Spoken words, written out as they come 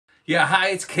Yeah, hi,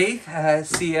 it's Keith,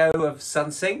 CEO of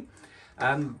Sunsynk.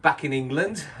 Back in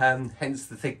England, hence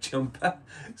the thick jumper.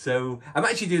 So I'm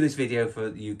actually doing this video for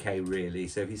the UK really,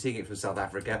 so if you're seeing it from South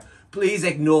Africa, please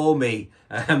ignore me.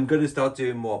 I'm going to start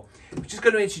doing more. I'm just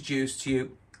going to introduce to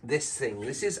you this thing.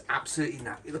 This is absolutely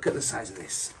nuts. Look at the size of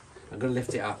this. I'm going to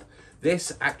lift it up.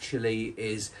 This actually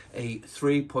is a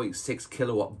 3.6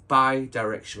 kilowatt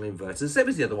bi-directional inverter. Same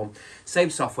as the other one.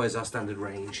 Same software as our standard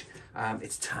range.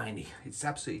 It's tiny. It's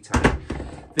absolutely tiny.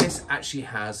 This actually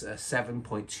has a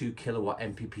 7.2 kilowatt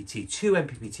MPPT. 2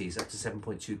 MPPTs up to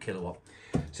 7.2 kilowatt.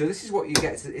 So this is what you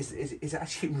get. It's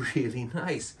actually really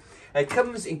nice. It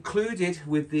comes included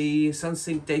with the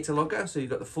Sunsynk data logger. So you've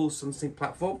got the full Sunsynk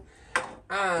platform.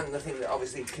 And the thing that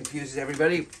obviously confuses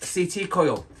everybody, a CT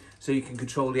coil. So you can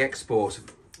control the export.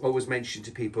 Always mention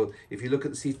to people, if you look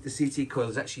at the CT coil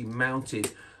is actually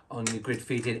mounted on your grid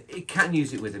feed-in. It can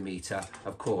use it with a meter,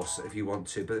 of course, if you want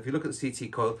to. But if you look at the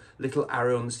CT coil, little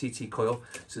arrow on the CT coil.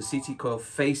 So the CT coil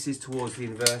faces towards the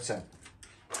inverter.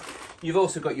 You've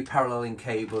also got your paralleling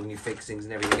cable and your fixings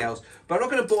and everything else. But I'm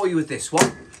not going to bore you with this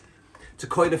one. To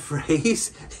coin a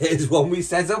phrase, here's one we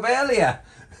set up earlier.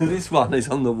 This one is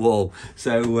on the wall.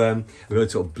 So we're going to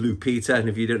talk Blue Peter, and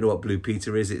if you don't know what Blue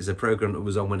Peter is, it's a program that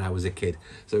was on when I was a kid.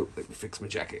 So let me fix my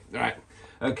jacket. All right.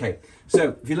 Okay.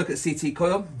 So if you look at CT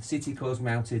coil is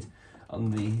mounted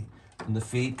on the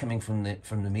feed coming from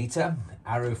the meter,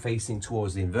 arrow facing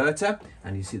towards the inverter,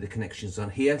 and you see the connections on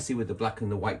here. See where the black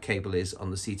and the white cable is on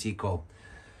the CT coil.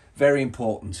 Very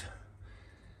important.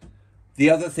 The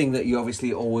other thing that you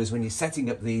obviously always, when you're setting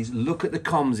up these, look at the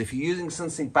comms. If you're using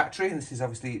Sunsynk battery, and this is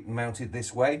obviously mounted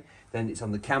this way, then it's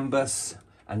on the CAN bus,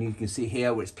 and you can see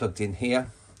here where it's plugged in here.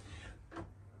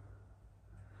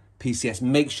 PCS,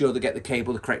 make sure to get the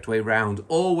cable the correct way round.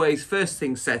 Always, first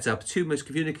thing set up, two most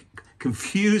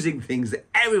confusing things that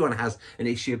everyone has an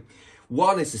issue.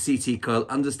 One is the CT coil,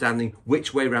 understanding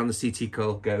which way around the CT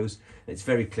coil goes. It's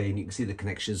very clear, and you can see the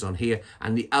connections on here.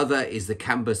 And the other is the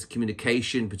CAN bus,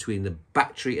 communication between the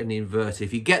battery and the inverter.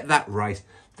 If you get that right,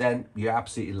 then you're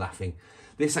absolutely laughing.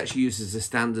 This actually uses the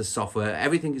standard software.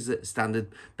 Everything is a standard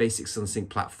basic Sunsynk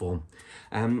platform.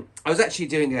 I was actually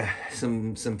doing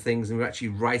some things, and we're actually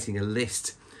writing a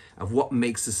list of what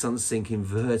makes the Sunsynk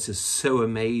inverter so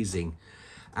amazing.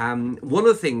 One of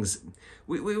the things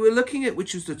we were looking at,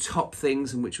 which was the top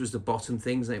things and which was the bottom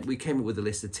things. We came up with a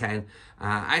list of 10.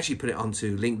 I actually put it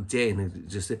onto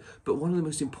LinkedIn. But one of the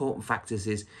most important factors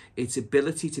is its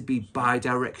ability to be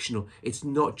bi-directional. It's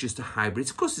not just a hybrid.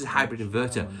 Of course, it's a hybrid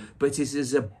inverter, but it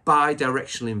is a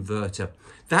bi-directional inverter.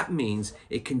 That means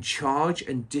it can charge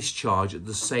and discharge at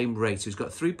the same rate. So it's got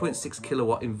a 3.6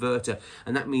 kilowatt inverter,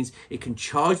 and that means it can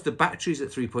charge the batteries at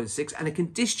 3.6 and it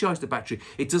can discharge the battery.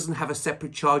 It doesn't have a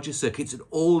separate charger circuit. It's an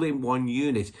all-in-one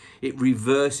unit. It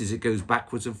reverses, it goes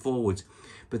backwards and forwards.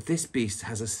 But this beast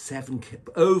has a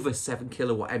over 7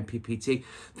 kilowatt MPPT.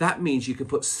 That means you can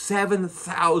put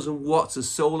 7,000 watts of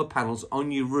solar panels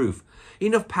on your roof.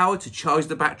 Enough power to charge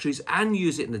the batteries and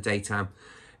use it in the daytime.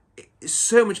 It's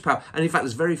so much power, and in fact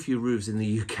there's very few roofs in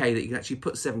the UK that you can actually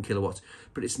put 7 kilowatts,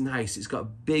 but it's nice. It's got a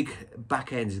big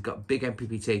back end, it's got big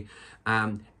MPPT,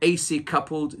 AC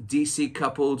coupled, DC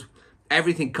coupled,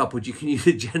 everything coupled. You can use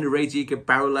a generator, you can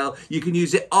parallel, you can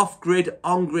use it off-grid,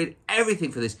 on-grid,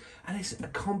 everything for this. And it's a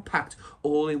compact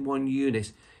all-in-one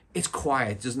unit. It's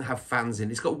quiet, it doesn't have fans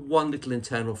in. It's got one little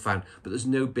internal fan, but there's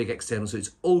no big external, so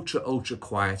it's ultra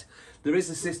quiet. There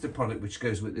is a sister product which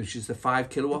goes with, which is the 5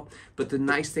 kilowatt. But the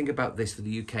nice thing about this for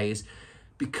the UK is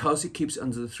because it keeps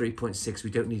under the 3.6, we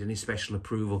don't need any special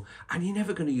approval. And you're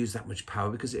never going to use that much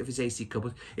power because if it's AC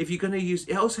coupled, if you're going to use,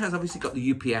 it also has obviously got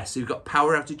the UPS. So you've got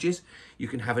power outages. You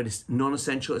can have a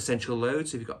non-essential, essential load.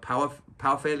 So if you've got power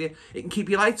failure, it can keep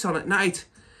your lights on at night.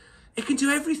 It can do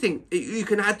everything. You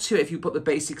can add to it if you put the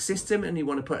basic system and you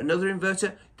want to put another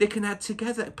inverter, they can add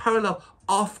together. Parallel,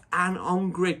 off and on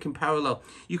grid can parallel.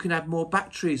 You can add more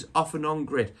batteries off and on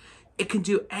grid. It can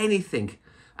do anything.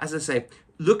 As I say,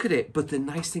 look at it, but the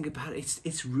nice thing about it,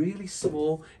 it's really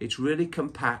small, it's really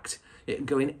compact, it can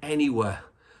go in anywhere.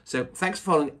 So thanks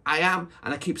for following. And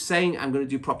I keep saying I'm going to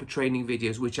do proper training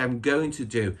videos, which I'm going to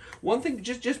do. One thing,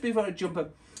 just before I jump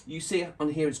up, you see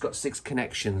on here it's got 6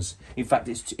 connections. In fact,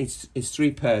 it's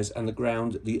 3 pairs, and the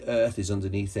ground, the earth is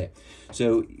underneath it.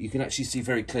 So you can actually see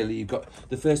very clearly you've got,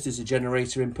 the first is a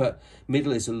generator input,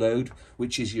 middle is a load,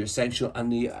 which is your essential,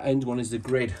 and the end one is the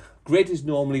grid. Grid is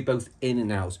normally both in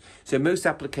and out. So most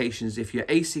applications, if you're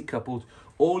AC coupled,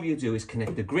 all you do is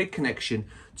connect the grid connection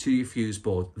to your fuse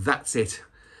board. That's it.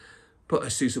 put a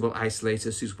suitable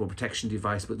isolator, suitable protection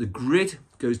device, but the grid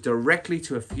goes directly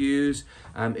to a fuse.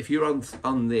 If you're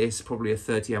on this, probably a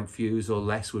 30 amp fuse or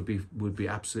less would be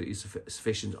absolutely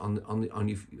sufficient on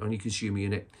your consumer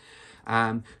unit.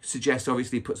 Suggest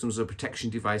obviously put some sort of protection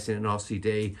device in, an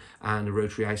RCD and a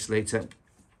rotary isolator.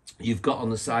 You've got on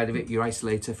the side of it your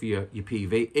isolator for your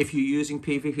PV. If you're using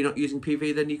PV, if you're not using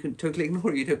PV, then you can totally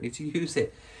ignore it. You don't need to use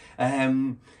it.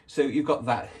 So you've got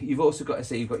that. You've also got to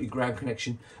say you've got your ground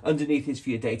connection. Underneath is for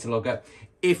your data logger.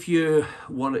 If the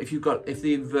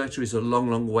inverter is a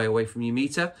long way away from your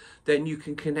meter, then you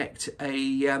can connect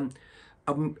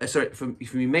from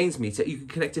your mains meter, you can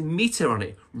connect a meter on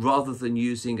it rather than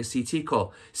using a CT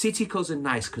coil. CT coils are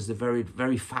nice because they're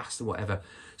very fast or whatever.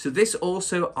 So this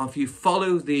also, if you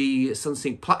follow the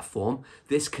Sunsynk platform,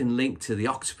 this can link to the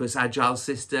Octopus Agile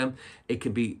system. It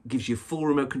gives you full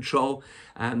remote control.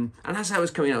 And as I was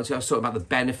coming out to, I was talking about the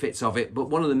benefits of it, but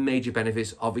one of the major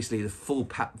benefits, obviously,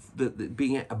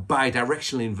 being a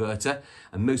bi-directional inverter,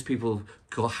 and most people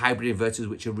call hybrid inverters,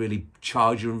 which are really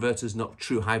charger inverters, not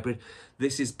true hybrid.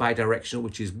 This is bi-directional,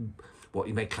 which is what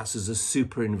you may class as a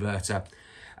super inverter.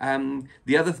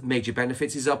 The other major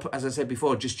benefits is, as I said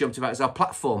before, just jumped about, is our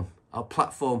platform. Our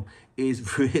platform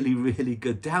is really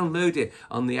good. Download it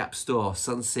on the App Store,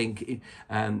 Sunsynk.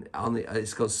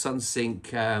 It's called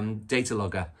Sunsynk Data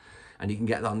Logger. And you can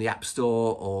get that on the App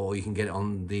Store, or you can get it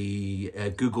on the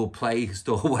Google Play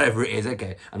Store, whatever it is.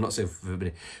 Okay, I'm not so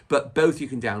familiar. But both you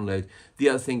can download. The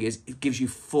other thing is it gives you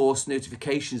force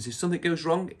notifications. If something goes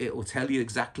wrong, it will tell you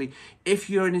exactly. If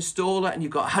you're an installer and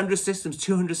you've got 100 systems,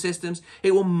 200 systems,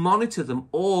 it will monitor them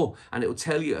all. And it will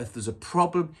tell you if there's a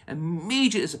problem,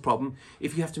 immediately there's a problem.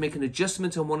 If you have to make an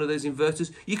adjustment on one of those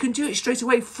inverters, you can do it straight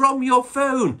away from your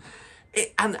phone.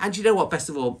 And you know what, best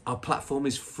of all, our platform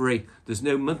is free. There's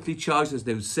no monthly charge, there's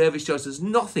no service charge, there's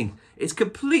nothing. It's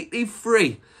completely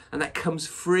free, and that comes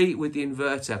free with the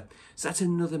inverter. So that's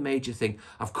another major thing.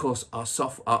 Of course, our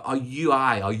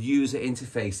UI, our user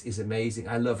interface is amazing.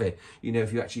 I love it. You know,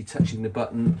 if you're actually touching the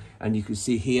button, and you can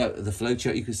see here the flow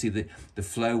chart, you can see the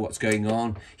flow, what's going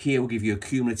on. Here will give you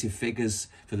cumulative figures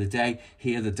for the day.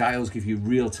 Here the dials give you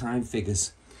real-time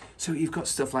figures. So you've got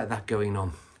stuff like that going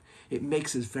on. It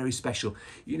makes us very special.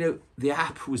 You know, the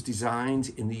app was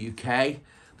designed in the UK.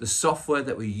 The software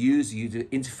that we use, the user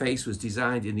interface, was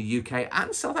designed in the UK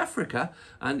and South Africa.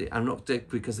 And I'm not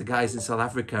because the guys in South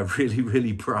Africa are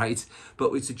really bright,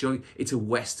 but it's a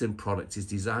Western product. It's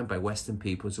designed by Western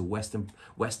people. It's a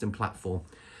Western platform.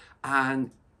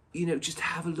 And, you know, just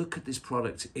have a look at this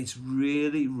product. It's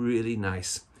really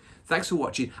nice. Thanks for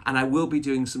watching, and I will be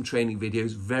doing some training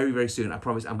videos very soon. I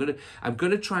promise. I'm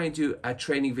gonna try and do a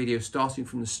training video starting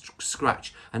from the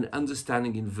scratch and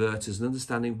understanding inverters and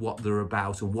understanding what they're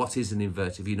about and what is an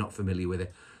inverter if you're not familiar with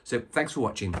it. So thanks for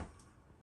watching.